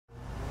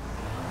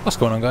What's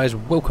going on, guys?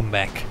 Welcome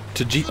back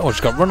to Oh, I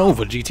just got run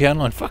over, GTA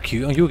Online. Fuck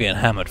you. Oh, you're getting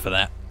hammered for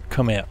that.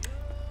 Come here.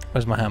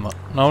 Where's my hammer?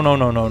 No.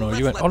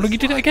 You went. Oh, look, you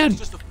did it again.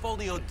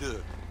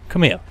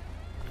 Come here.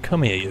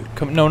 Come here, you.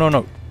 Come.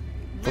 No.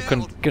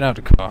 Fucking get out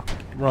of the car.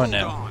 Right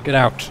now. Get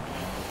out.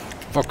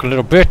 Fucking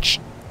little bitch.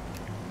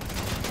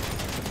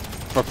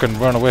 Fucking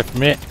run away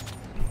from me.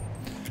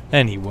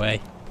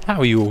 Anyway,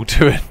 how are you all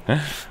doing?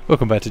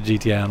 Welcome back to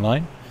GTA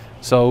Online.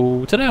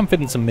 So, today I'm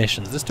fitting some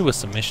missions. Let's do us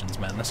some missions,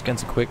 man. Let's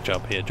get a quick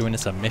job here, doing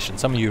us a mission.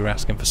 Some of you are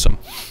asking for some,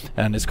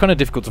 and it's kind of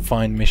difficult to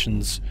find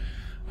missions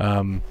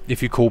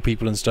if you call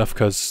people and stuff,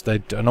 because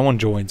no one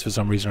joins for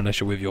some reason unless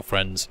you're with your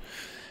friends.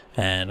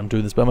 And I'm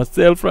doing this by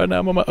myself right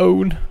now. I'm on my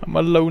own. I'm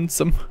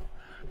lonesome.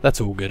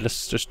 That's all good.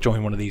 Let's just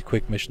join one of these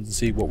quick missions and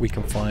see what we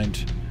can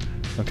find.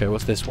 Okay,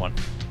 what's this one?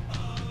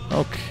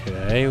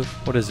 Okay,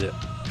 what is it?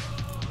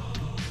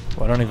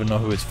 Well, I don't even know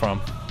who it's from.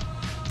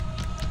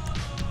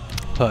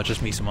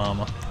 Purchase me some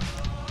armor.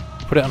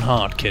 Put it on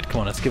hard, kid.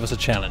 Come on, let's give us a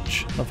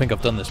challenge. I don't think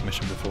I've done this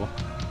mission before.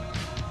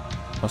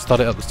 I'll start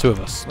it up. There's two of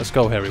us. Let's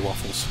go, Hairy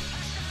Waffles.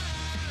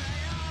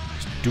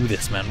 Let's do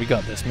this, man. We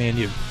got this. Me and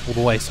you. All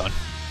the way, son.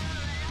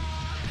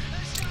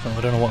 Oh,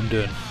 I don't know what I'm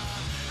doing.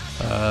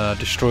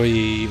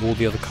 Destroy all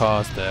the other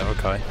cars there.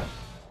 Okay.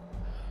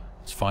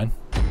 It's fine.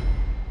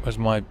 Where's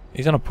my...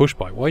 He's on a push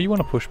bike. Why are you on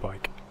a push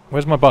bike?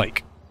 Where's my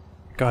bike?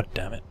 God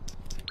damn it.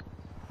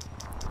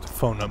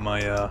 Phone up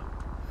my,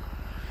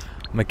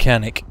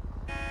 mechanic.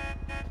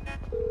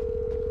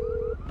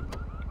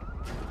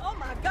 Oh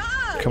my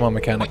God! Come on,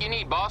 mechanic. What you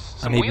need,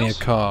 boss? I need me a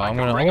car. I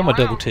want my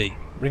double T.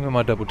 Bring me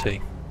my double T.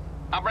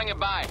 I'll bring it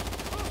by.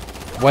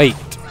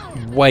 Wait.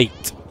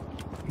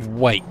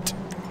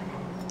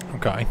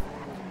 Okay.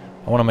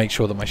 I want to make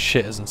sure that my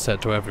shit isn't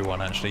said to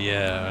everyone, actually.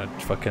 Yeah,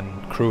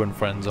 fucking crew and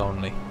friends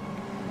only.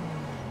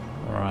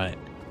 Alright.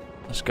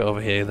 Let's go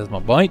over here. There's my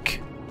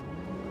bike.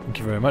 Thank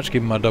you very much.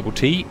 Give me my double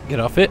T. Get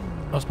off it.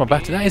 That's my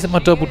batty. That isn't my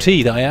double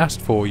T that I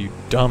asked for, you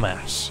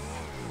dumbass.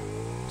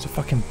 It's a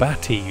fucking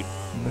batty, you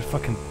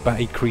fucking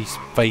batty crease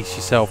face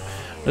yourself.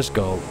 Let's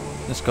go.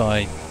 This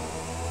guy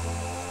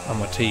on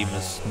my team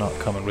is not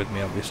coming with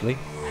me, obviously.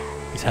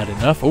 He's had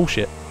enough. Oh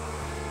shit.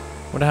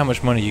 Wonder how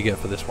much money you get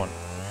for this one.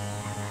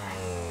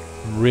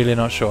 I'm really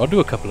not sure. I'll do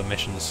a couple of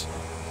missions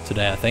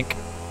today, I think.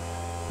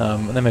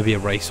 And then maybe a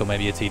race or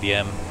maybe a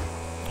TDM.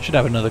 I should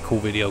have another cool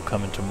video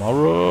coming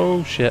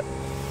tomorrow. Shit.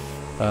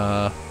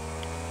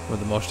 With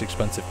the most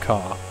expensive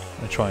car. I'm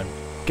going to try and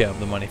get up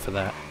the money for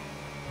that.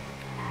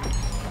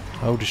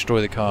 Oh,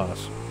 destroy the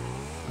cars.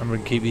 I'm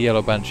going to keep the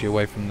yellow Banshee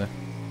away from the...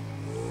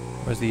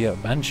 Where's the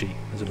Banshee?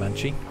 There's a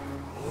Banshee.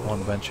 I want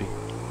the Banshee.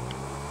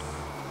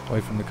 Away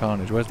from the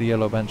carnage. Where's the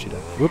yellow Banshee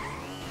then? Whoop.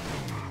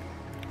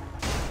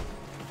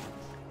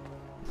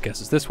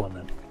 Guess it's this one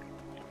then.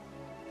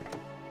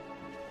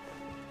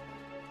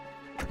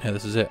 Yeah,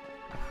 this is it.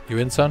 You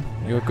in, son?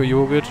 You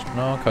all good?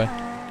 No? Okay.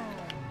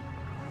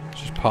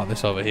 Let's just park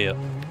this over here.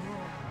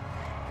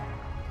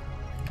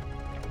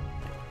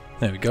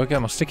 There we go,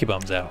 get my sticky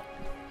bombs out.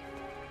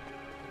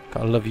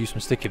 Gotta love you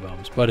some sticky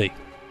bombs. Buddy,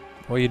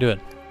 what are you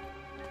doing?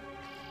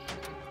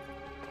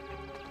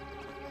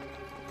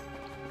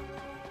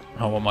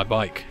 I want my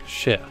bike.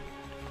 Shit.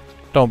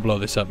 Don't blow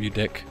this up, you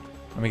dick.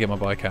 Let me get my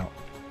bike out.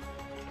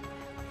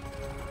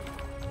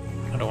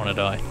 I don't want to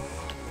die.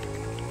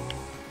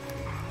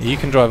 You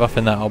can drive off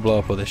in that, I'll blow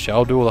up all this shit.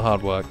 I'll do all the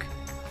hard work.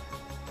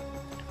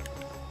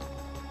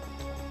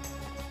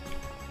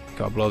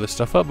 Gotta blow this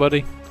stuff up,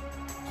 buddy.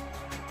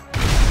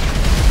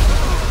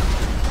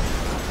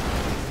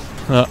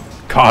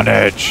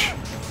 Carnage!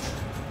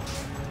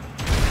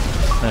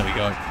 There we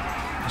go.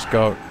 Let's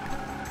go.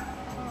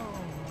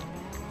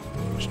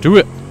 Let's do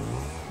it!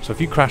 So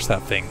if you crash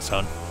that thing,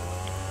 son,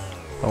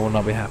 I will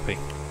not be happy.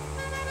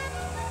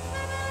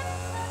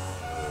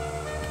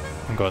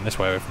 I'm going this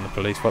way away from the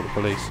police. Fuck the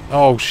police.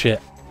 Oh shit.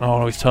 Oh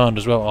no, he's turned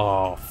as well.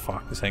 Oh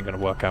fuck, this ain't gonna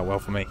work out well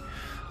for me.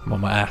 I'm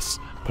on my ass.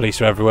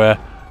 Police are everywhere.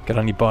 Get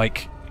on your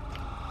bike.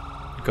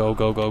 Go.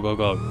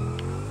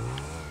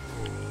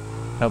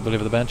 Help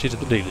deliver the Banshee to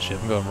the dealership.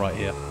 I'm going right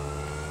here.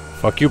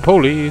 Fuck you,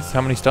 police.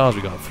 How many stars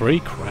we got? 3?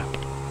 Crap.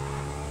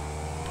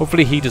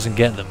 Hopefully he doesn't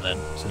get them then,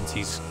 since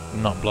he's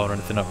not blowing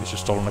anything up. He's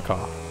just stolen a car.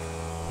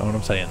 Know what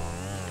I'm saying?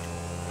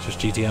 It's just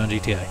GTA and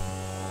GTA.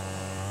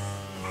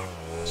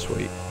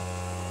 Sweet.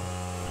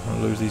 I'll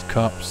lose these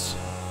cops.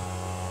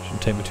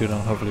 Shouldn't take me too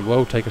long, hopefully.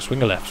 Whoa, take a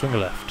swing a left.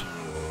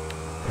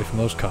 Away from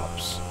those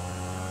cops.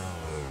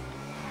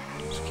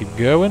 Just keep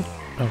going.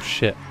 Oh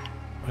shit.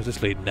 Where's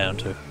this leading down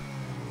to?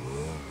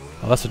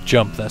 Oh, that's a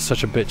jump. That's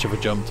such a bitch of a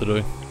jump to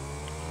do.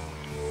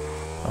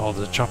 Oh,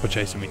 there's a chopper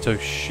chasing me too.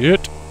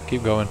 Shit.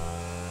 Keep going.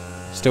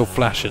 Still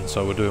flashing,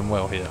 so we're doing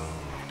well here.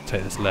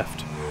 Take this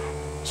left.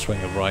 Swing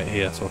it right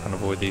here so I can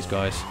avoid these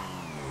guys.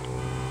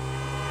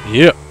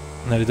 Yep.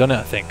 Nearly done it,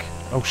 I think.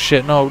 Oh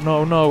shit, no.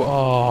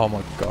 Oh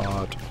my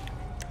god.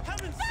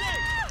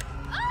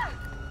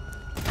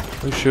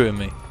 Who's shooting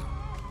me?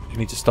 You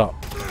need to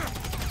stop.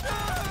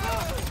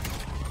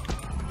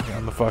 Get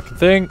on the fucking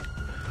thing.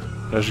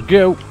 Let's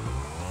go.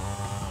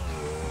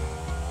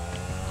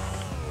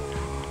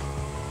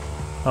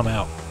 I'm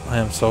out. I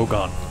am so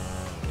gone.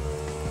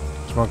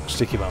 Where's my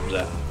sticky bombs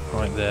at?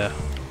 Right there.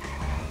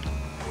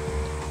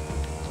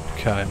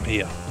 Okay, I'm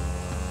here.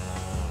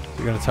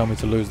 You're going to tell me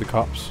to lose the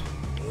cops?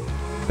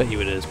 Bet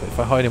you it is, but if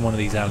I hide in one of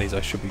these alleys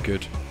I should be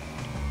good.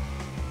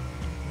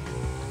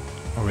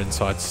 Or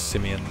inside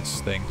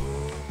Simeon's thing.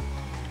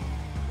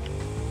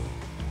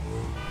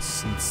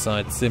 It's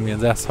inside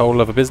Simeon's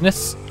asshole of a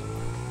business.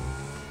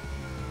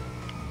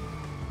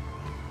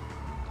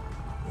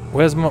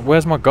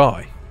 Where's my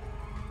guy?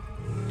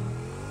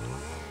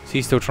 Is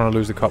he still trying to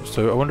lose the cops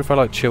too? I wonder if I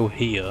like chill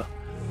here.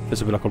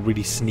 This would be like a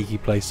really sneaky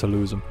place to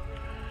lose them.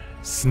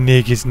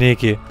 Sneaky,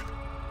 sneaky.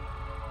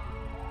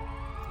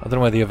 I don't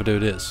know where the other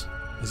dude is.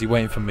 Is he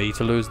waiting for me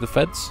to lose the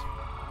feds?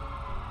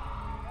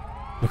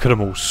 Look at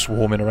them all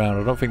swarming around.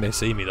 I don't think they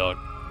see me though.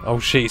 Oh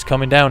shit, he's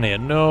coming down here.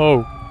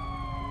 No!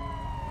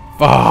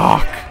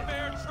 Fuck!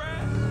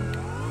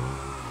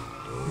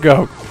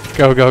 Go!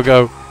 Go, go,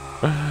 go!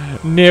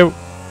 No!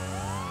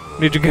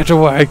 Need to get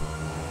away!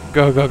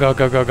 Go, go, go,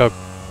 go, go, go!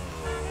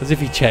 As if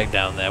he checked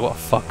down there. What a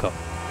fuck up.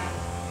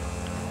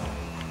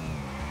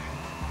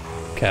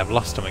 Okay, I've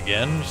lost him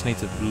again. Just need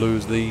to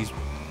lose these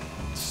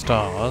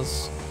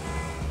stars.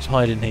 Just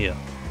hide in here.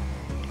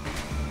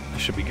 That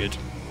should be good.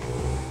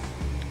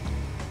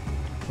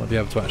 Might be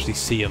able to actually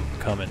see him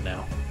coming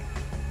now.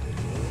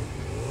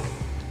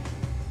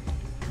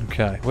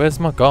 Okay, where's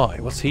my guy?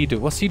 What's he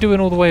doing? What's he doing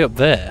all the way up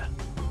there?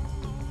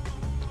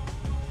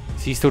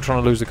 Is he still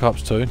trying to lose the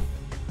cops too?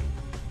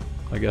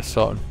 I guess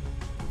so.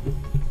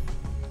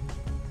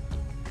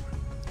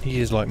 He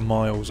is like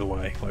miles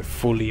away, like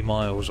fully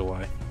miles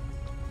away.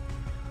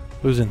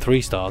 Losing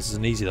 3 stars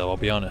isn't easy though, I'll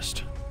be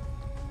honest.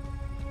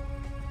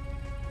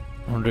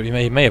 I wonder,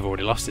 he may have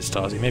already lost his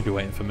stars, he may be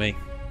waiting for me.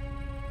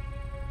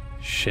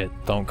 Shit,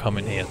 don't come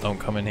in here, don't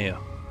come in here.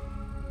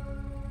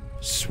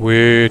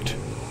 Sweet!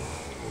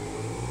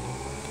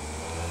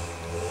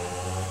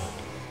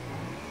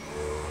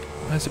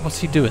 What's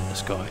he doing,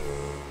 this guy?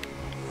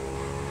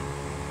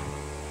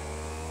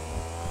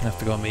 I have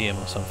to go and meet him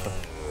or something.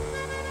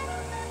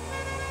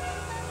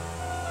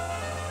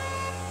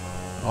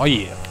 Oh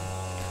yeah.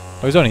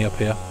 Oh, he's only up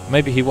here.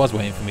 Maybe he was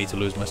waiting for me to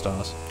lose my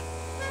stars.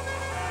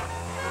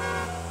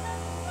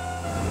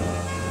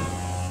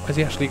 Where's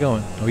he actually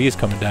going? Oh, he is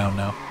coming down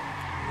now.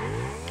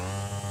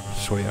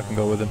 Sweet, I can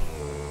go with him.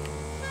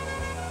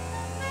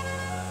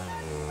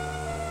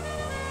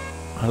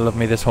 I love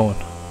me this horn.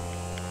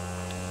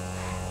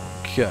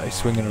 Okay,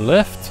 swinging a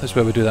left. This is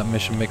where we do that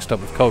mission mixed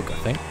up with Coke, I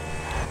think.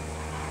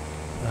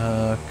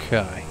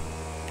 Okay.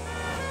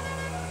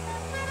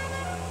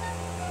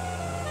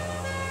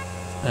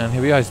 And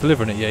here we are, he's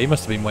delivering it. Yeah, he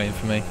must have been waiting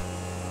for me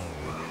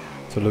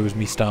to lose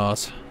me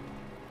stars.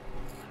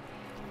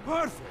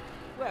 Perfect.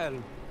 Well,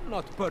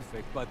 not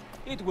perfect, but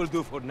it will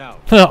do for now.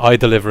 I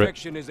deliver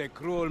it. Is a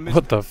cruel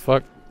What the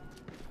fuck?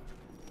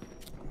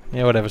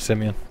 Yeah, whatever,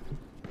 Simeon.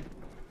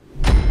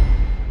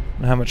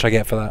 How much I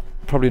get for that?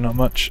 Probably not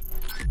much.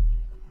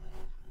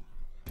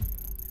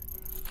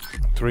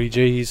 3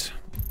 Gs.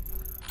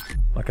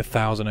 Like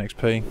 1,000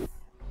 XP.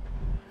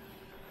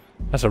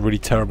 That's a really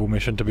terrible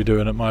mission to be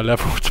doing at my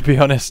level, to be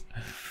honest.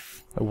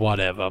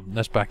 Whatever.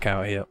 Let's back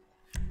out here.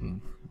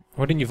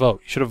 Why didn't you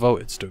vote? You should have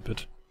voted,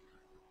 stupid.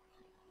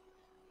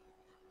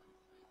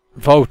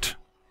 Vote!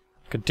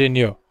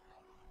 Continue.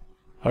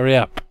 Hurry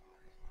up.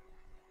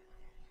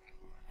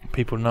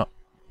 People not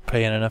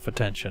paying enough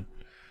attention.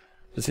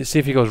 Let's see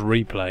if he goes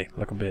replay,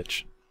 like a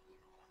bitch.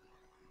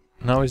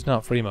 No, he's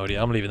not free mode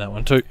yet. I'm leaving that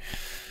one too.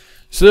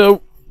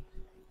 So...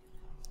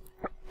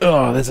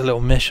 oh, there's a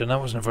little mission. That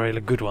wasn't a very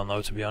good one,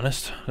 though, to be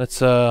honest. Let's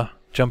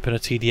jump in a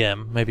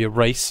TDM, maybe a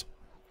race.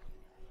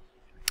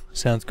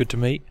 Sounds good to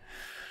me,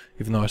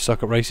 even though I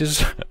suck at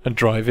races and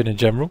driving in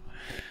general.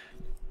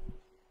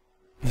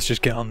 Let's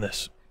just get on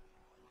this.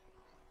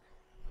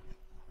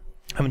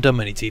 I haven't done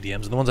many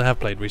TDMs, and the ones I have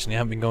played recently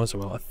haven't been going so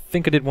well. I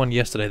think I did one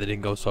yesterday that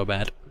didn't go so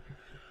bad.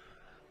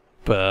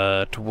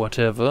 But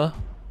whatever.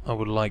 I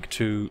would like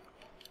to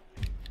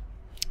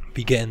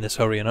be getting this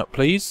hurrying up,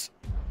 please.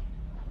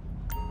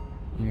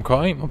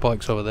 Okay, my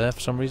bike's over there for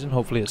some reason.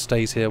 Hopefully it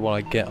stays here while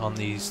I get on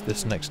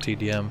this next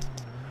TDM.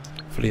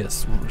 Hopefully it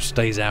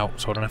stays out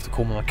so I don't have to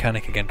call my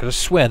mechanic again, because I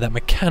swear that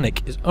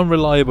mechanic is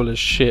unreliable as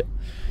shit.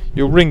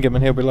 You'll ring him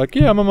and he'll be like,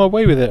 yeah, I'm on my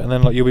way with it, and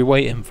then like you'll be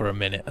waiting for a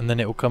minute, and then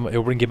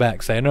it'll ring you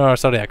back saying, no,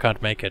 sorry, I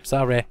can't make it,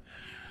 sorry.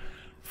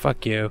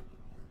 Fuck you.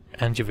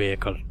 And your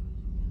vehicle.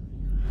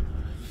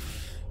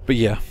 But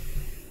yeah.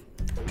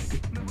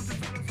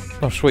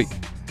 Oh, sweet.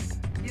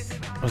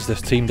 What's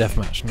this? Team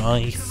deathmatch.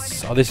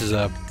 Nice. Oh, this is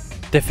a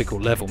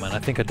difficult level, man. I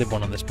think I did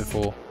one on this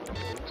before.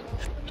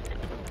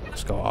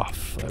 Let's go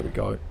off. There we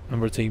go.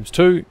 Number of teams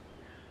 2.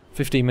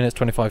 15 minutes,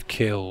 25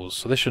 kills.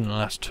 So this shouldn't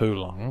last too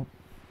long.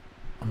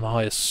 I'm the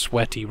highest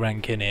sweaty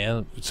rank in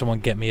here. Would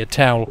someone get me a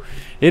towel?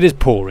 It is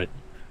pouring.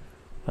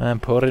 I'm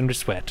pouring with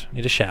sweat.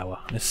 Need a shower.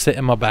 Let's sit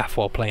in my bath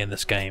while playing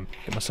this game.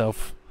 Get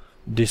myself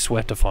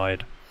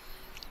desweatified.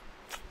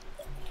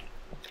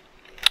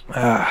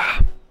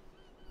 Ah.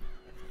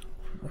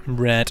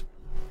 Red.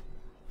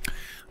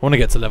 want to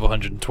get to level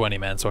 120,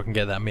 man, so I can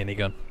get that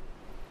minigun.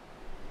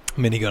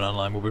 Minigun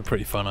online will be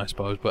pretty fun, I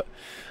suppose, but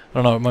I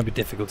don't know, it might be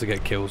difficult to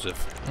get kills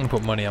with. I'm gonna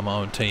put money on my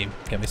own team,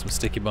 get me some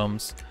sticky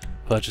bombs,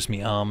 purchase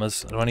me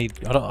armors. I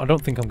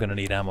don't think I'm gonna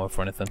need ammo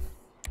for anything.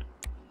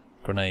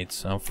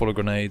 Grenades. I'm full of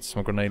grenades.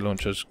 My grenade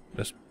launchers.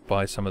 Let's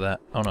buy some of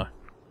that. Oh no,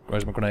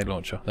 where's my grenade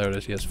launcher? There it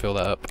is. Yes, fill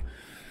that up.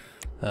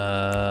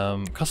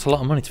 Costs a lot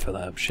of money to fill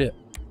that up. Shit.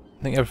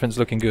 I think everything's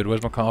looking good.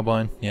 Where's my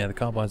carbine? Yeah, the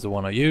carbine's the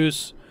one I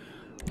use.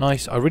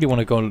 Nice. I really want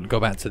to go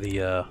back to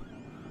the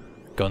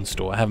gun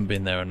store. I haven't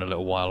been there in a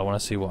little while. I want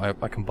to see what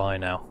I can buy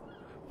now.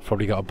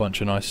 Probably got a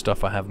bunch of nice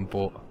stuff I haven't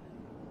bought.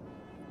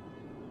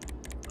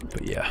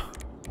 But yeah.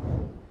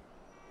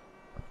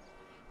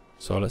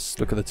 So let's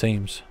look at the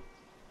teams.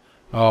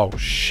 Oh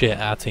shit,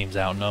 our team's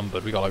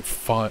outnumbered. We got like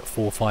 4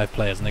 or 5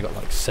 players and they got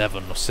like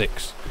 7 or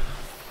 6.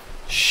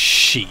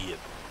 Shit.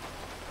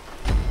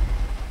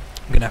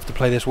 I'm gonna have to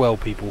play this well,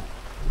 people.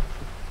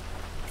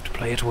 Have to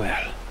play it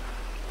well.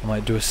 I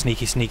might do a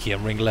sneaky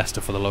and ring Leicester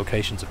for the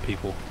locations of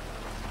people.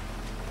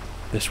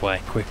 This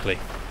way, quickly.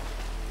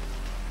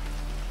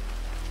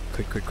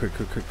 Quick.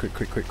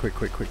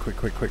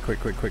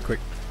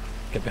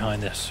 Get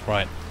behind this,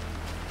 right.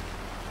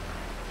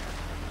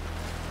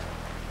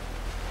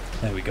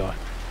 There we go.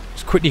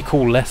 Just quickly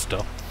call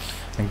Leicester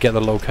and get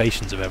the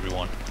locations of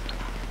everyone.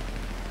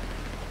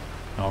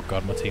 Oh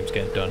god, my team's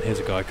getting done. Here's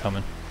a guy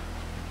coming.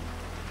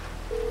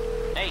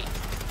 Hey,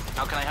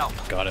 how can I help?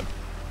 Got him.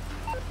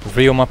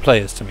 Reveal my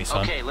players to me,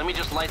 son. Okay, let me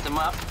just light them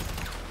up.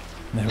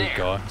 There we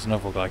go. There's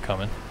another guy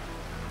coming.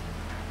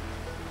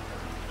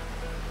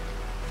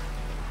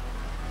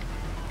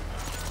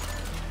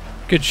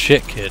 Good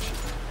shit, kid.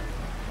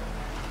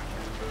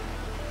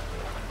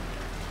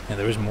 Yeah,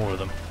 there is more of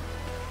them.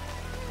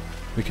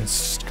 We can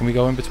we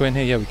go in between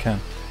here? Yeah, we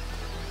can.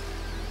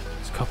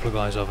 There's a couple of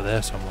guys over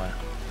there somewhere.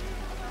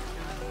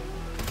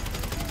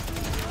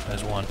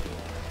 There's one.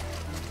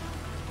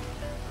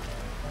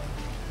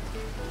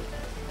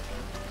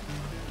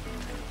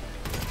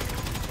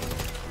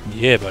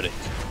 Yeah, buddy.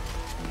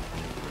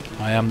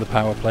 I am the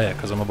power player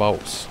because I'm a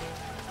boss.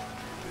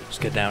 Let's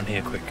get down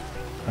here quick.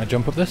 Can I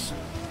jump up this?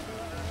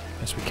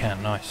 Yes, we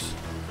can. Nice.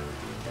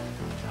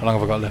 How long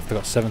have I got left? I've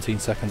got 17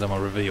 seconds on my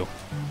reveal.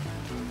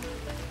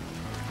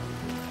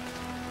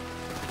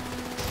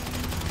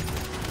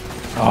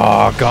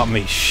 Oh, got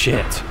me.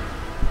 Shit.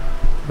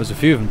 There's a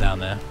few of them down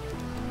there.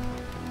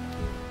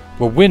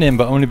 We're winning,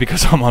 but only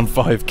because I'm on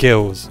 5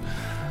 kills.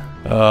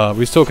 We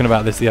was talking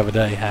about this the other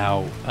day,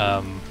 how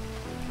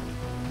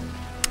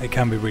it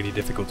can be really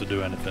difficult to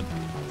do anything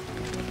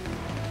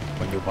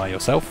when you're by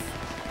yourself,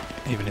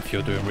 even if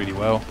you're doing really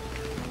well.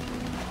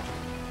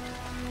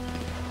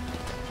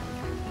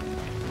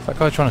 Is that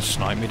guy trying to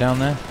snipe me down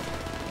there?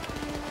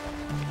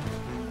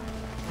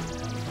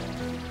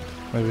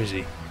 Where is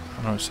he?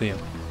 I don't see him.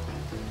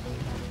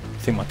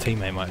 I think my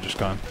teammate might have just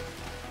gone.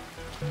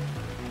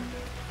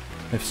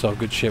 If so,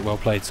 good shit, well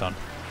played, son.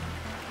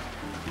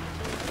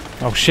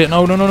 Oh shit,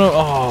 no.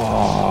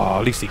 Oh,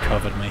 at least he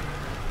covered me.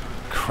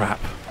 Crap.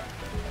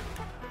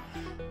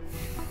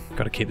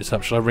 Gotta keep this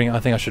up. Should I ring? I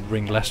think I should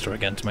ring Leicester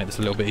again to make this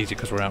a little bit easier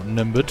because we're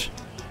outnumbered.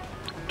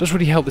 It does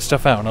really help this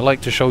stuff out, and I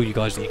like to show you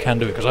guys that you can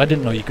do it because I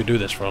didn't know you could do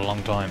this for a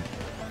long time.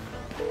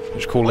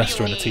 Just call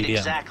Leicester in a TDM,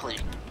 exactly?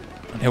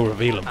 And he'll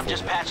reveal them I'm for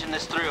just you. patching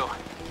this through.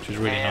 Which is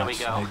really there nice.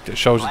 We go. It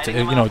shows it,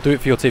 you know, do it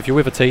for your team. If you're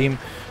with a team,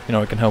 you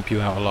know, it can help you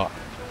out a lot.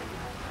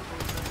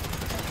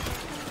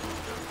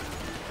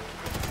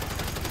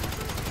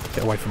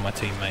 Get away from my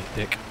teammate,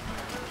 dick.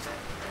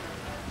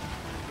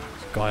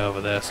 There's a guy over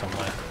there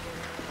somewhere.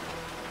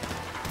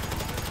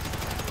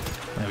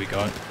 There we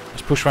go.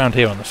 Let's push around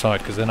here on the side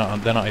because they're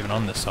not even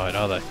on this side,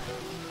 are they?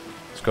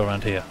 Let's go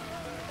around here.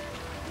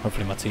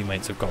 Hopefully my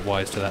teammates have got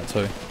wise to that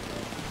too.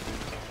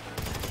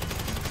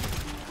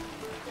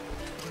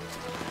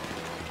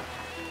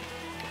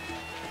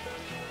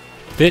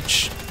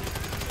 Bitch!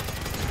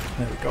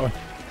 There we go.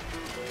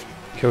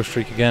 Kill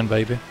streak again,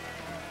 baby.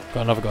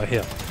 Got another guy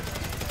here.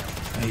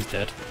 He's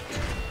dead.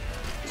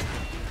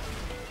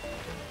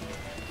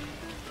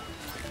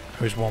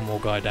 There's one more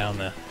guy down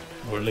there.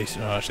 Or at least,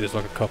 no, actually there's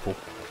like a couple.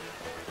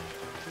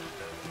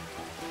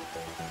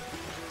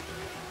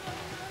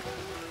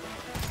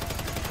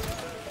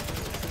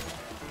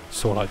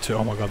 Saw like 2.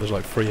 Oh my god, there's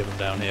like 3 of them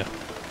down here.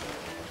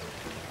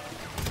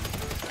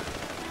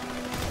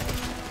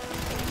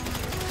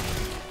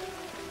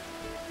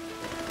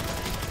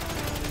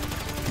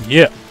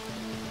 Yeah.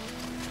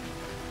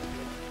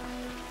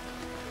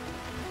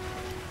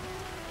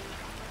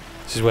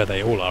 This is where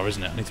they all are,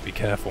 isn't it? I need to be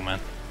careful, man.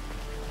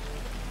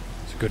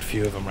 There's a good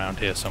few of them around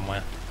here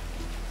somewhere.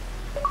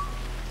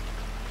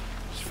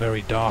 It's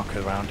very dark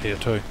around here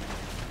too.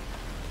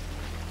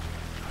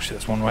 Oh shit,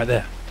 there's one right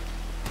there.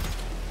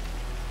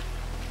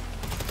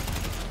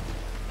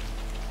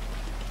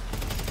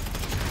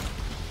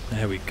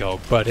 There we go,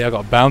 buddy. I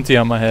got a bounty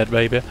on my head,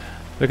 baby.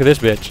 Look at this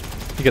bitch.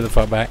 You get the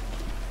fuck back.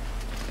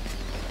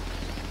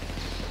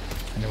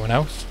 Anyone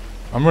else?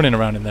 I'm running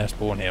around in their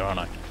spawn here, aren't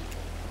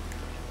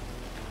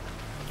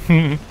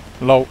I?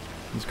 Lol.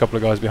 There's a couple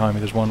of guys behind me.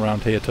 There's one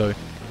round here too.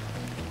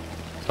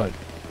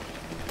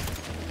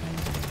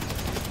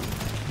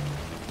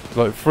 It's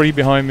like 3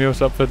 behind me or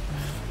something.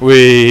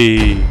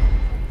 We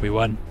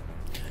won.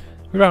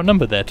 We were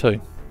outnumbered there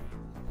too.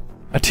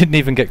 I didn't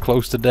even get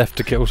close to death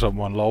to kill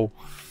someone, lol.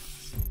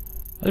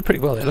 I did pretty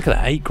well there. Look at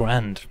that, 8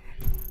 grand.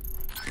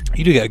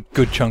 You do get a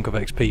good chunk of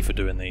XP for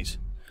doing these.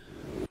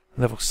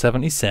 Level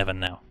 77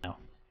 now.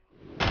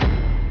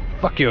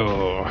 Fuck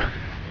you!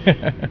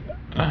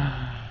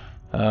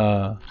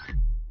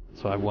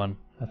 So I won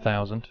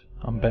 1,000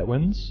 on bet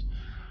wins.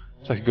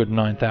 It's like a good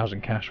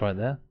 9,000 cash right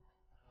there.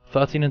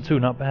 13 and 2,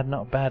 not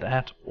bad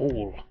at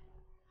all.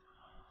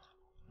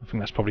 I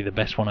think that's probably the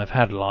best one I've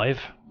had live.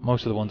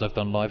 Most of the ones I've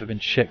done live have been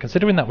shit.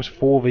 Considering that was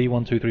 4v,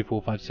 1, 2, 3,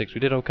 4, 5, 6, we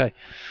did okay.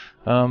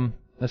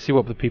 Let's see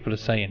what the people are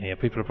saying here.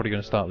 People are probably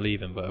going to start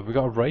leaving, but have we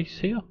got a race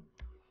here?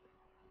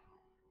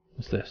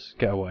 What's this?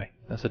 Get away.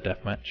 That's a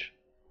deathmatch.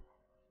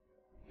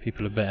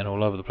 People are betting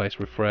all over the place.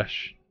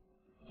 Refresh.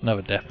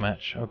 Another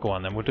deathmatch. Oh, go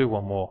on then. We'll do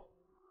one more.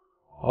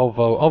 I'll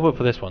vote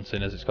for this one,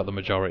 seeing as it's got the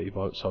majority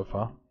vote so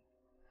far.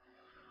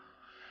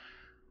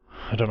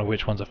 I don't know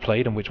which ones I've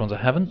played and which ones I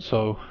haven't,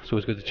 so it's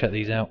always good to check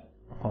these out.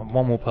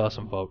 One more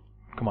person vote.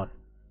 Come on.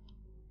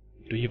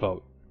 Do you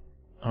vote?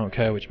 I don't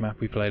care which map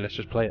we play, let's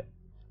just play it.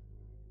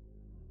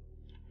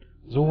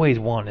 There's always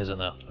one, isn't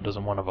there, that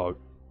doesn't want to vote.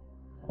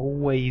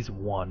 Always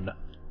one.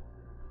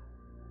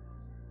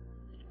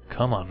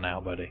 Come on now,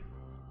 buddy.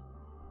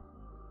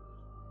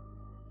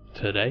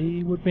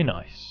 Today would be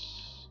nice.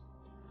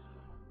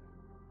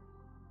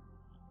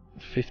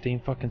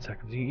 15 fucking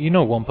seconds. You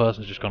know one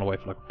person's just gone away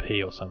for like a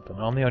pee or something.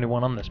 I'm the only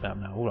one on this map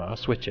now. Alright, I'll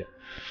switch it.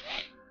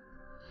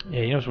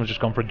 Yeah, you know someone's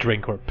just gone for a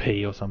drink or a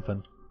pee or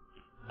something.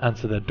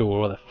 Answer their door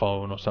or their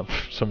phone or something.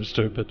 Something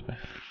stupid.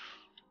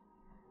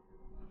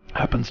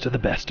 Happens to the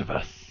best of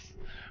us.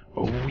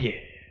 Oh yeah.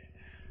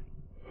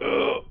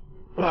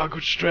 Oh,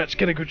 good stretch.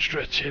 Get a good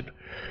stretch in.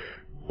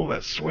 All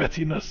that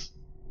sweatiness.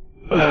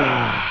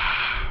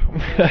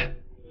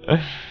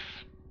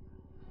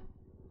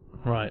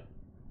 Right.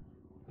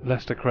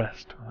 Leicester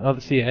Crest. Oh,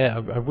 see, yeah, I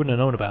wouldn't have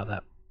known about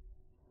that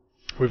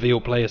reveal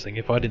players thing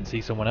if I didn't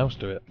see someone else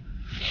do it.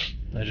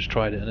 I just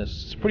tried it and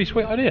it's a pretty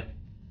sweet idea.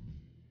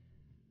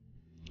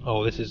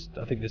 Oh, I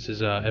think this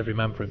is every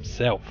man for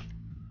himself.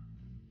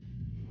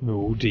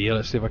 Oh dear,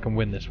 let's see if I can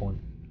win this one.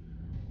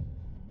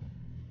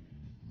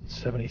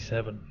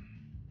 77.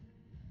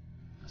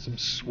 Some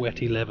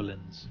sweaty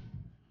levelings.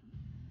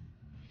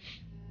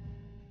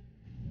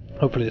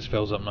 Hopefully this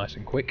fills up nice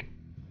and quick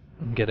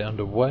and get it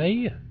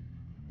underway.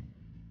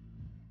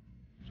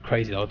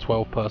 Crazy though, a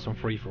 12-person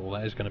free-for-all,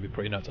 that is going to be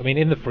pretty nuts. I mean,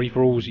 in the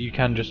free-for-alls you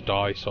can just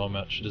die so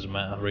much, it doesn't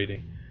matter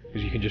really,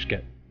 because you can just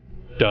get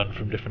done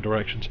from different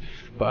directions.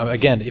 But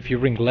again, if you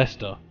ring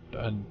Leicester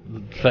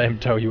and let him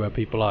tell you where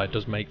people are, it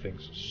does make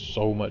things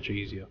so much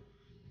easier.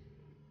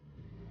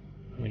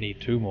 We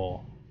need 2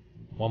 more.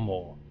 1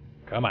 more.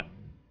 Come on.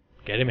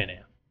 Get him in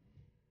here.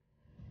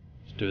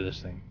 Let's do this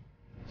thing.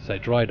 Say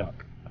dry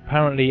dock.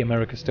 Apparently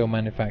America still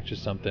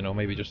manufactures something, or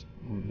maybe just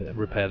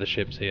repair the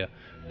ships here.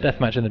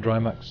 Deathmatch in the dry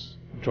docks.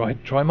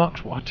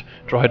 What?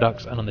 Dry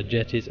docks and on the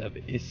jetties of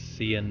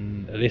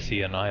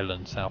Elysian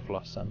Island, South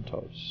Los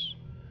Santos.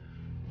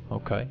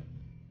 Okay.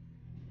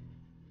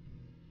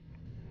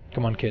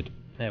 Come on, kid.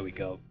 There we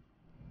go.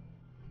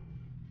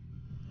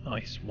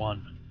 Nice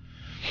one.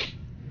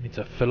 Need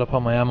to fill up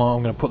on my ammo.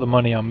 I'm going to put the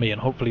money on me,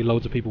 and hopefully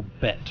loads of people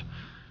bet.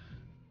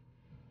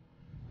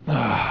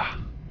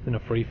 In a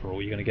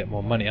free-for-all, you're going to get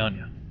more money, aren't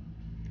you?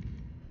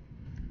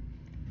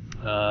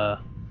 Oh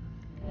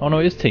no,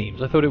 it is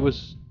teams. I thought it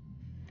was...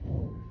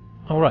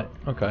 Oh right,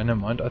 okay, never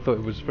mind. I thought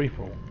it was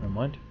free-for-all. Never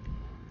mind.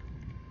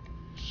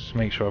 Just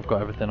make sure I've got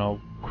everything.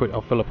 I'll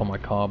fill up on my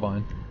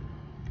carbine.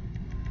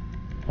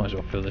 Might as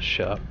well fill this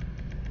shit up.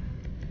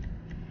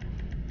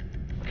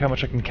 Look how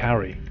much I can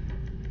carry.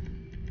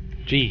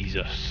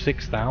 Jesus,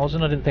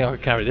 6,000? I didn't think I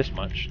could carry this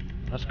much.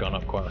 That's gone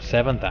up quite a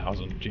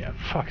 7,000. Yeah,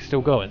 fuck, it's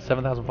still going.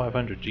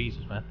 7,500.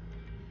 Jesus, man.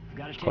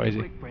 Gotta take crazy.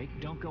 a quick break.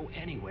 Don't go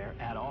anywhere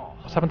at all.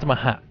 What's happened to my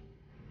hat?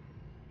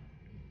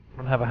 I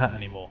don't have a hat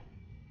anymore.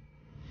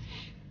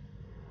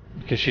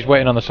 Because she's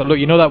waiting on the side. Look,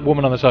 you know that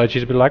woman on the side?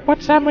 She's a bit like,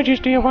 what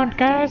sandwiches do you want,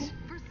 guys?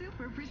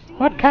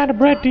 What kind of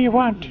bread do you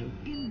want?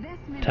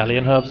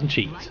 Italian herbs and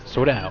cheese.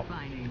 Sort it out.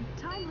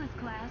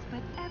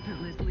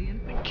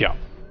 Thank you.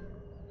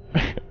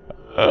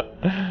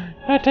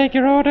 I take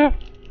your order.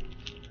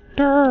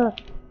 Durr.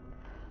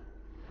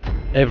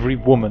 Every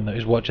woman that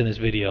is watching this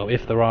video,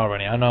 if there are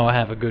any, I know I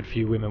have a good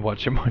few women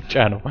watching my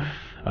channel,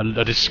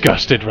 are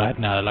disgusted right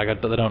now.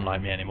 Like they don't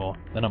like me anymore.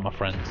 They're not my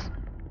friends.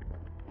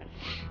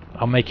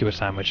 I'll make you a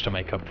sandwich to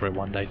make up for it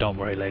one day. Don't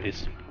worry,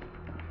 ladies.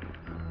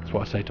 That's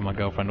what I say to my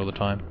girlfriend all the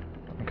time.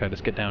 Okay,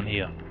 let's get down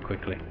here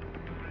quickly.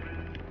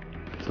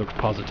 This looks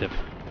positive,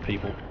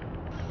 people.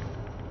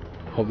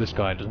 Hope this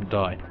guy doesn't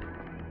die.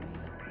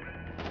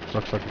 This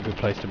looks like a good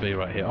place to be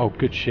right here. Oh,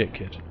 good shit,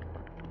 kid.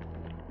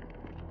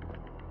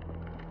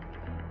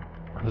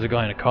 There's a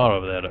guy in a car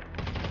over there, look.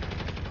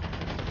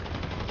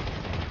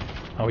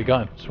 Oh, we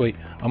got him. Sweet.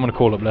 I'm gonna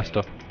call up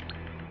Leicester.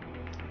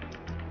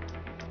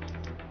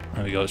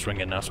 There we go, it's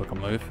ringing now so I can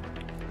move.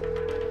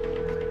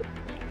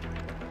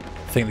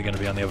 I think they're going to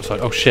be on the other side.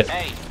 Oh shit!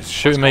 Hey, It's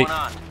shooting me! going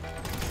on?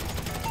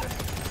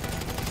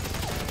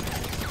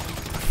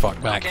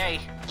 Fuck back. Okay,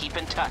 keep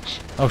in touch.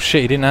 Oh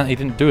shit, he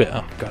didn't do it.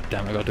 Oh god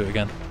damn, I gotta do it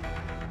again.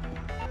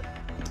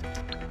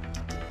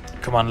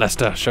 Come on,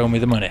 Lester, show me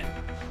the money.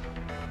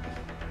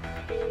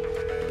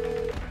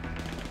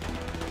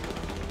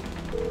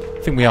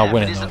 I think we are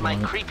winning This though. is my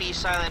creepy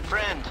silent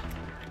friend.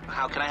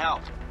 How can I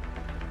help?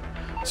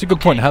 It's a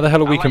good point. How the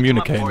hell are we I'll light them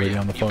up communicating for really you.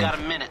 on the You've phone? got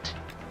a minute.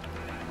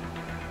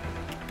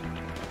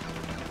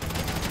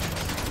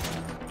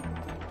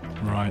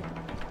 Right.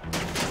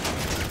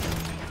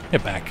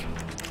 Get back.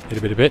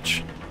 Little bit of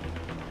bitch.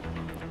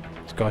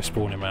 This guy's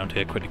spawning around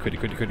here. Quickly, quickly,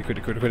 quickly, quickly,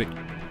 quickly, quickly, quickly.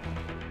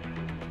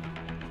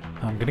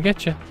 I'm gonna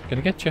get you.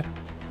 Gonna get you.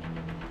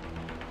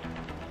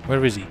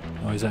 Where is he?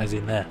 Oh, he's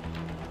in there.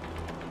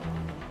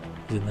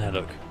 He's in there,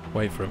 look.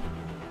 Wait for him.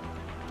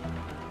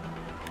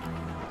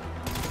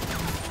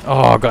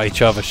 Oh, got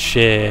each other.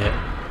 Shit.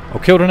 Oh,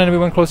 killed an enemy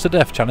when close to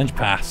death. Challenge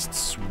passed.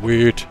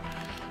 Sweet.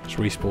 Let's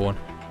respawn.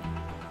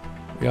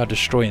 We are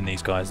destroying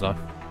these guys though,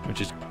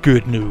 which is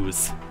good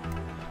news.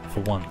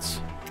 For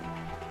once.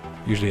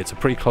 Usually it's a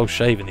pretty close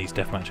shave in these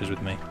death matches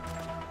with me.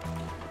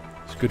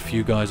 There's a good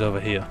few guys over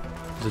here.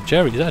 Is that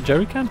a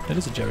jerry can? It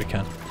is a jerry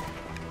can.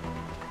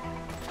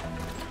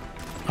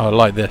 Oh, I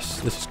like this.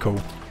 This is cool.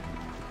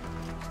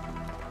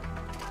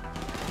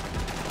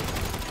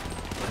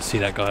 I see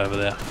that guy over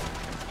there.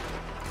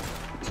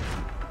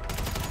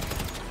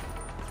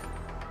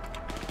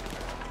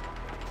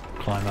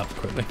 Climb up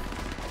quickly.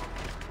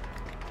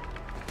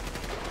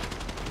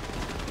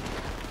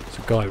 There's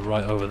a guy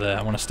right over there.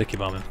 I want to sticky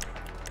bomb him.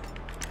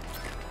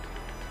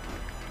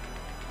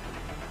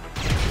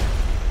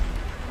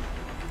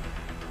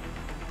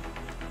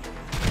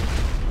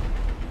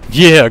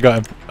 Yeah, I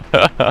got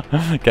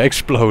him. Get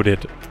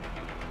exploded.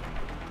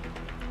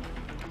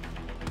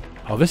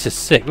 Oh, this is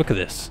sick. Look at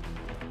this.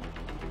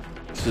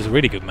 This is a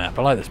really good map.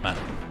 I like this map.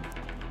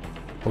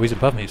 Oh, he's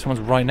above me.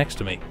 Someone's right next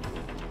to me.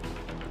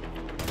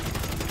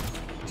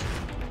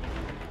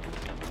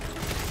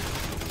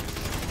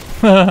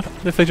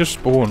 If they just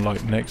spawn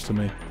like next to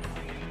me.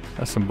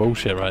 That's some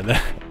bullshit right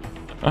there.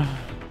 I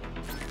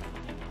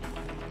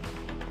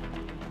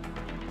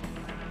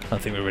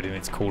don't think we really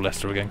need to call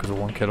Leicester again because we're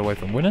 1 kill away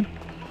from winning.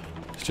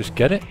 Let's just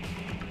get it.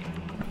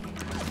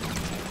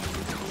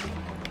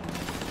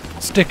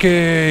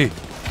 Sticky!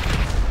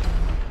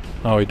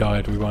 Oh, he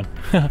died. We won.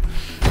 Now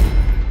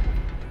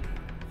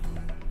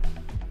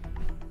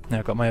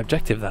I got my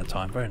objective that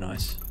time. Very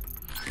nice.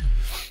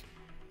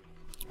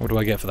 What do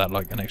I get for that?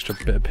 Like an extra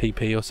bit of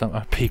PP or something?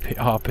 PP,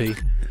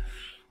 RP.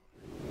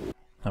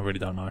 I really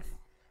don't know.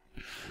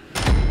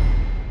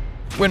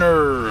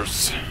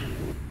 Winners!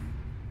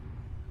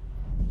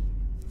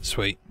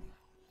 Sweet.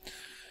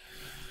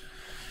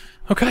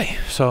 Okay,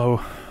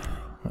 so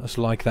let's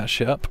like that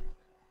shit up.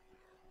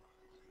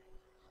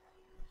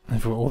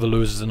 If all the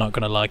losers are not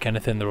going to like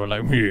anything, they're all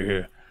like,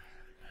 yeah,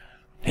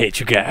 hate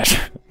you guys,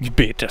 you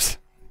beat us.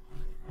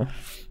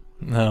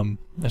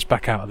 Let's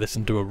back out of this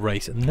and do a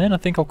race, and then I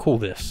think I'll call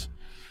this.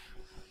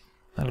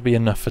 That'll be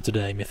enough for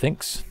today,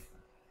 methinks.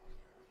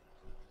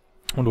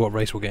 Wonder what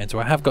race we'll get into.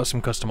 I have got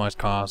some customized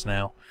cars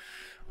now,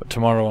 but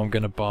tomorrow I'm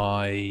gonna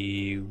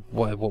buy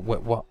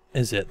what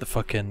is it?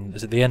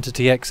 Is it the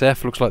Entity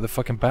XF? Looks like the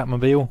fucking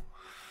Batmobile.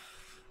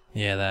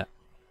 Yeah, that.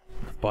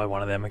 Buy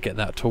one of them and get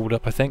that tooled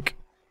up. I think.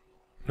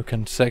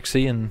 Looking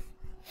sexy and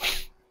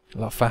a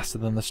lot faster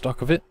than the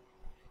stock of it.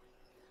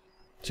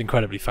 It's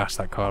incredibly fast,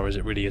 that car is.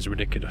 It really is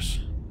ridiculous.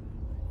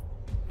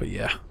 But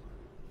yeah.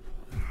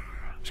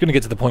 It's going to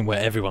get to the point where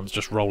everyone's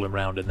just rolling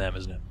around in them,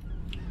 isn't it?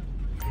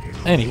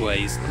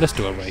 Anyways, let's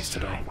do a race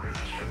today.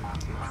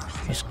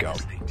 Let's go.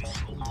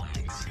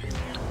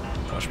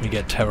 Watch me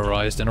get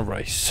terrorized in a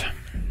race.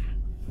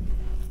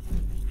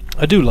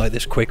 I do like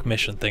this quick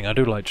mission thing. I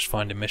do like just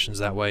finding missions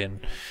that way and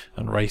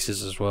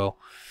races as well.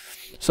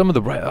 Some of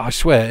the I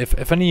swear,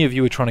 if any of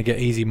you are trying to get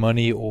easy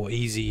money or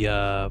easy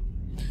RP,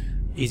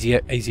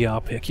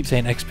 I keep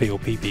saying XP or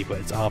PP, but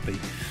it's RP.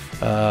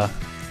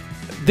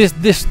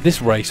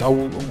 This race,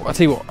 I'll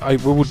tell you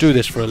what, we will do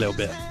this for a little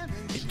bit.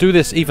 Do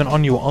this even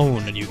on your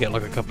own, and you get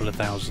like a couple of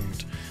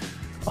thousand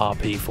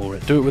RP for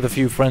it. Do it with a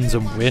few friends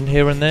and win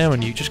here and there,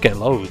 and you just get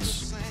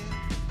loads.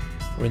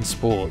 We're in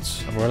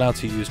sports, and we're allowed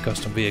to use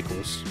custom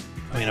vehicles.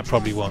 I mean, I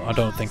probably won't. I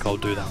don't think I'll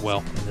do that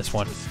well in this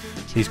one.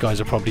 These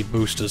guys are probably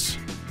boosters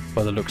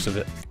by the looks of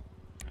it.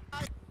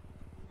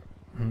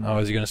 Oh,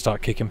 is he going to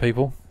start kicking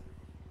people?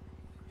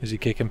 Is he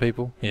kicking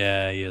people?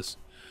 Yeah, he is.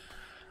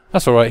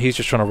 That's alright, he's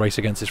just trying to race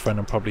against his friend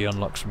and probably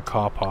unlock some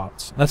car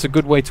parts. That's a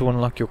good way to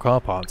unlock your car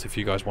parts if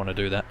you guys want to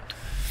do that.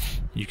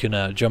 You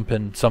can jump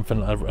in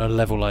something, a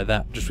level like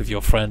that, just with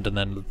your friend and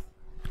then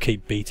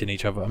keep beating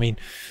each other. I mean,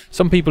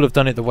 some people have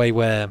done it the way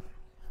where,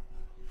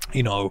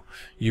 you know,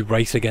 you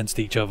race against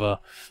each other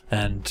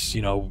and,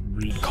 you know,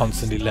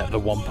 constantly let the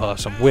one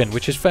person win,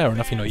 which is fair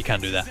enough, you know, you can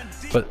do that.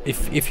 But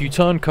if you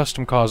turn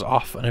custom cars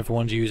off and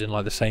everyone's using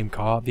like the same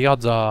car, the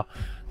odds are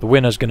the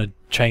winner's going to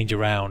change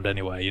around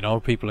anyway, you know?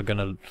 People are going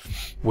to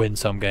win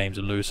some games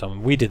and lose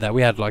some. We did that.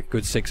 We had like a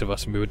good 6 of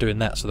us and we were doing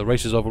that, so the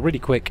race was over really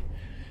quick.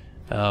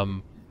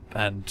 And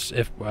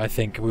I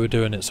think we were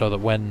doing it so that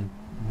when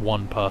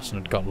one person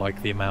had got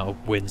like the amount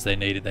of wins they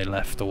needed, they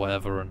left or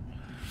whatever and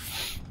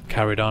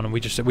carried on, and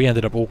we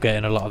ended up all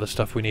getting a lot of the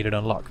stuff we needed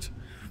unlocked.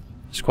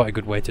 It's quite a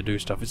good way to do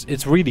stuff.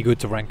 It's really good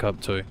to rank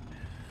up too.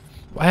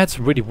 I had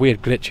some really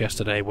weird glitch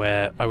yesterday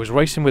where I was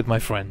racing with my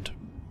friend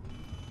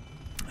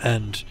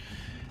and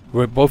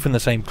we're both in the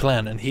same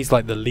clan, and he's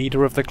like the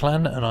leader of the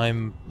clan and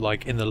I'm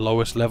like in the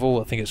lowest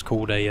level. I think it's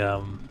called a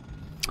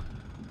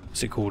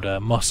what's it called,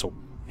 muscle.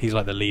 He's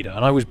like the leader,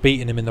 and I was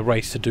beating him in the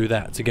race to do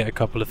that, to get a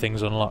couple of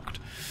things unlocked,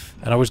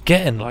 and I was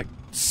getting like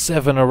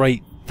 7,000 or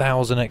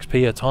 8,000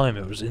 XP a time.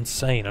 It was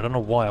insane. I don't know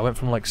why. I went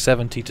from like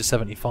 70 to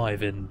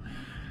 75 in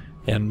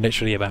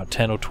literally about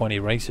 10 or 20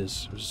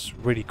 races. It was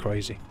really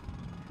crazy.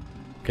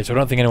 Okay, so I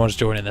don't think anyone's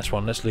joining this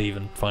one. Let's leave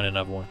and find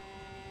another one.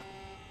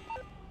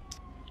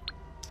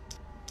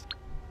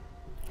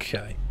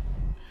 Okay.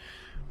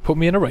 Put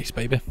me in a race,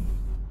 baby.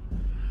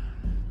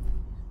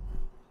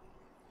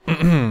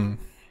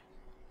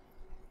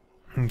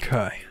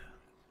 Okay.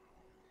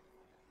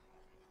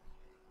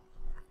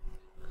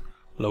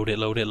 Load it,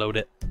 load it, load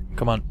it.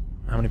 Come on.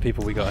 How many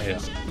people we got here?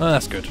 Oh,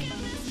 that's good.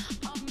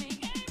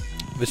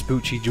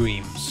 Vespucci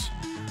Dreams.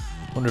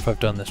 Wonder if I've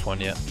done this one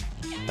yet.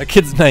 That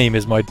kid's name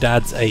is My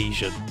Dad's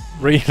Asian.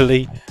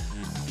 Really?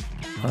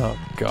 Oh,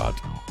 God.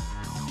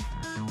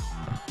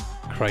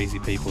 Crazy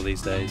people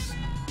these days.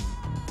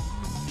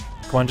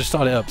 Come on, just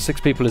start it up.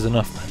 6 people is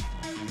enough, man.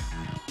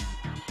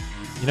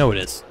 You know it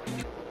is.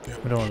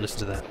 We don't want to listen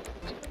to that.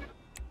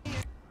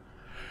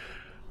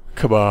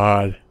 Come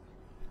on.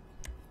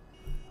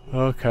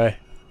 Okay.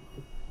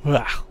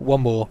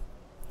 One more.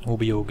 We'll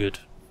be all good.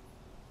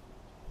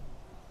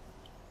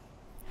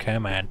 Okay,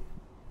 man.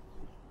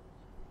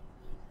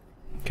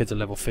 Kids are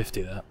level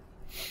 50 there.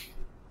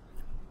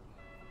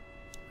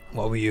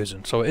 What are we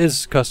using? So it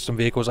is custom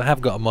vehicles. I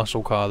have got a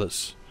muscle car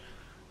that's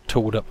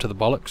tooled up to the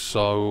bollocks,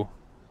 so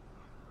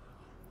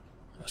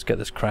let's get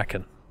this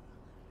cracking.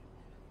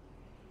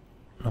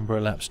 Number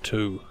of laps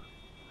 2.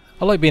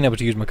 I like being able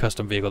to use my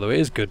custom vehicle, though. It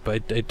is good,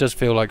 but it does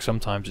feel like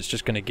sometimes it's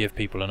just going to give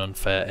people an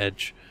unfair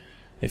edge,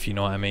 if you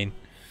know what I mean.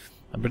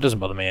 But it doesn't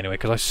bother me anyway,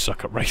 because I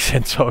suck at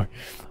racing, so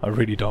I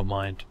really don't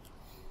mind.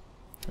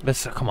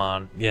 Let's come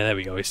on. Yeah, there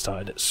we go. He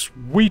started it.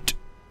 Sweet.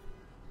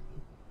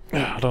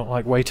 I don't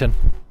like waiting.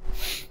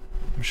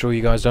 I'm sure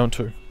you guys don't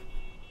too.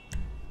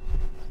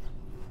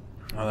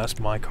 Oh, that's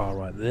my car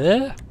right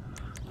there.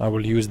 I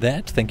will use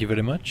that. Thank you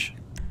very much.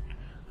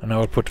 And I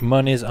will put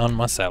monies on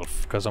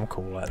myself, because I'm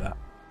cool like that.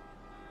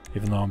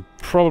 Even though I'm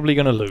probably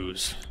going to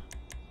lose.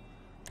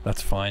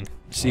 That's fine.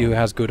 See who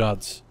has good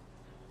odds.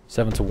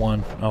 7 to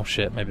 1. Oh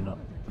shit, maybe not.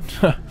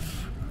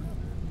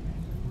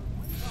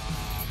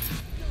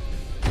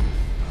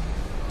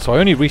 So I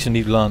only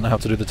recently learned how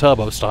to do the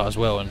turbo start as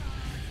well, and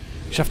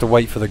you just have to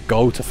wait for the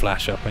go to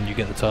flash up when you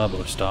get the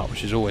turbo start,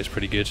 which is always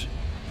pretty good.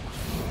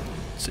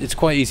 It's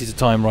quite easy to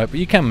time right, but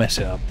you can mess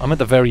it up. I'm at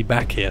the very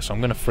back here, so I'm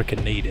going to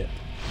frickin' need it.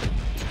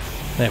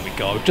 There we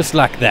go, just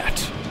like that.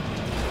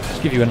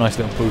 Just give you a nice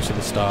little boost at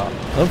the start.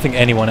 I don't think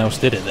anyone else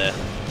did it there.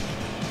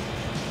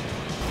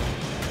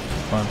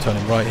 Right, I'm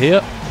turning right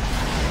here.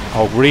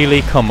 Oh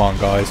really? Come on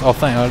guys. Oh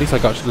thank you, at least I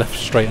got left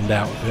straightened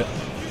out a bit.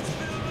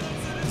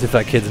 As if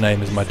that kid's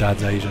name is My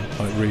Dad's Asian.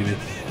 Like really.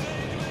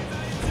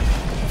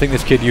 I think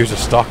this kid used a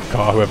stock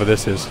car, whoever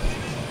this is.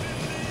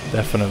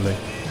 Definitely.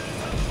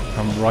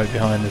 I'm right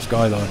behind this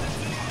guy though.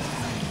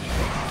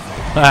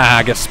 Ah,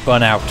 I get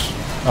spun out.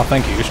 Oh,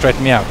 thank you. You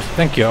straightened me out.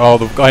 Thank you. Oh,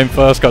 the guy in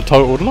first got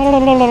totaled.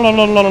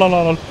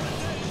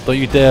 Don't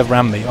you dare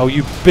ram me. Oh,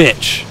 you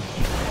bitch.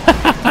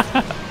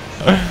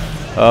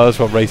 Oh, that's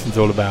what racing's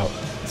all about.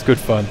 It's good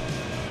fun.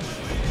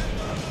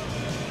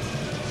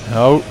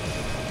 No.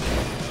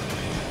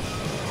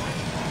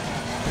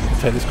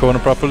 Take this corner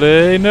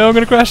properly. No, I'm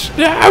going to crash.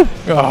 No!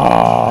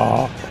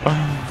 Oh.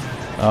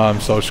 Oh, I'm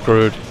so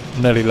screwed.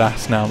 I'm nearly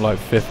last now. I'm like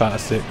 5th out of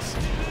 6.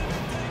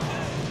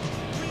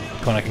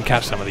 Come on, I can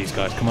catch some of these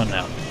guys. Come on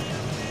now.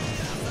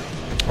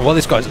 Oh, well,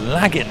 this guy's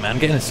lagging, man.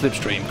 Get in a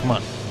slipstream. Come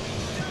on.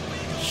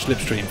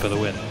 Slipstream for the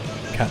win.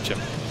 Catch him.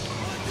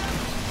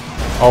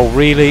 Oh,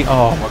 really?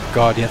 Oh, my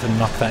God. You had to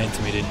knock that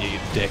into me, didn't you, you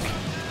dick?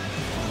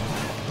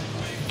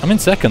 I'm in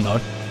 2nd,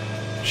 though.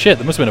 Shit,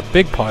 there must have been a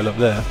big pile up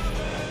there.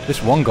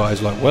 This one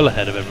guy's, like, well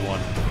ahead of everyone.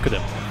 Look at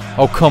him.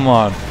 Oh, come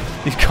on.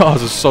 These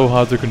cars are so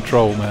hard to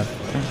control, man.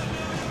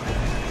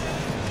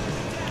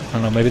 I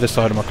don't know, maybe the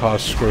side of my car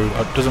is screwed.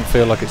 It doesn't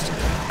feel like it's...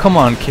 Come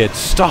on, kid,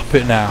 stop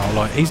it now.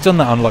 Like, he's done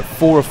that on like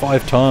 4 or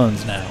 5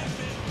 turns now.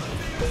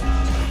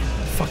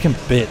 Fucking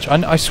bitch.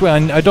 I swear,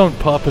 I don't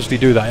purposely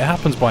do that. It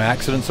happens by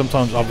accident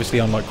sometimes,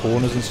 obviously on like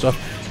corners and stuff.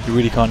 You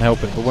really can't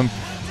help it. But when...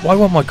 Why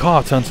won't my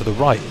car turn to the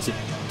right? Is it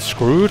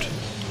screwed?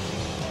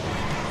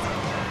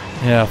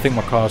 Yeah, I think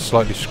my car's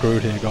slightly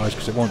screwed here, guys,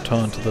 because it won't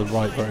turn to the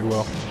right very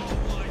well.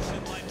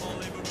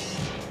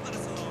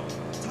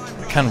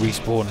 Can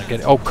respawn and get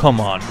it. Oh, come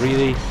on,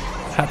 really?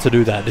 Had to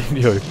do that, didn't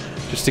you?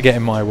 Just to get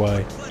in my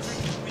way.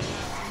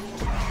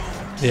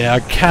 Yeah,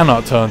 I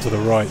cannot turn to the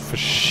right for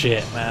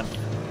shit, man.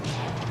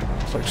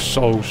 It's like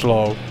so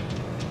slow.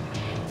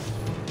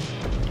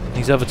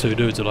 These other two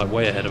dudes are like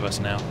way ahead of us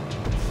now.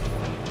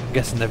 I'm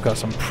guessing they've got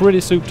some pretty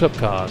souped up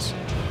cars.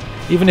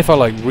 Even if I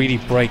like really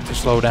brake to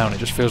slow down, it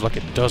just feels like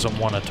it doesn't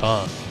want to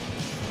turn.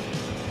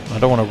 I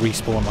don't want to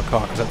respawn my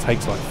car because that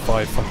takes like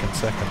 5 fucking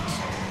seconds.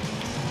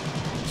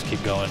 Just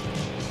keep going.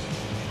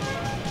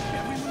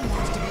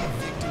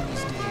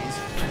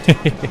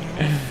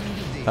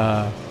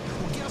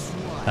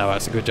 Oh,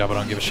 that's a good job. I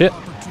don't give a shit.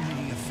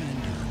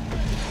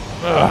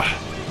 Ugh.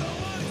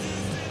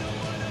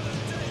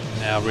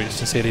 Now, I really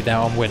sincerely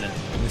doubt I'm winning.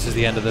 This is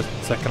the end of the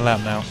second lap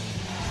now.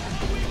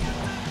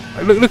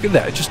 Like, look at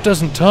that. It just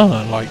doesn't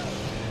turn. Like,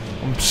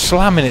 I'm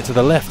slamming it to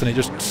the left and it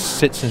just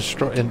sits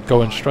in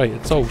going straight.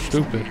 It's so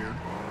stupid.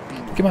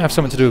 I think it might have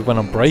something to do with when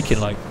I'm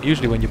braking. Like,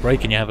 usually when you're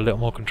braking, you have a little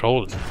more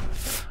control in it.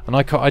 And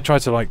I try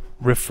to like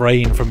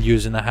refrain from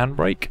using the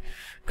handbrake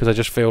because I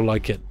just feel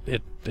like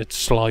it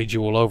slides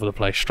you all over the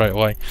place straight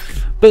away.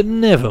 But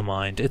never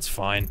mind, it's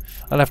fine.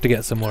 I'll have to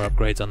get some more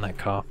upgrades on that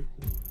car.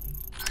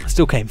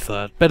 Still came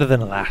third, better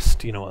than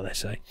last, you know what they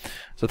say.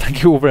 So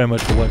thank you all very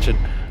much for watching.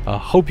 I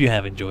hope you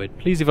have enjoyed.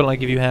 Please leave a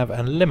like if you have,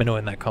 and let me know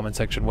in that comment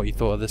section what you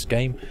thought of this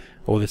game,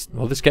 or this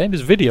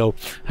video.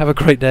 Have a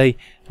great day,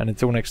 and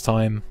until next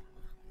time,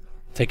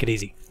 take it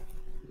easy.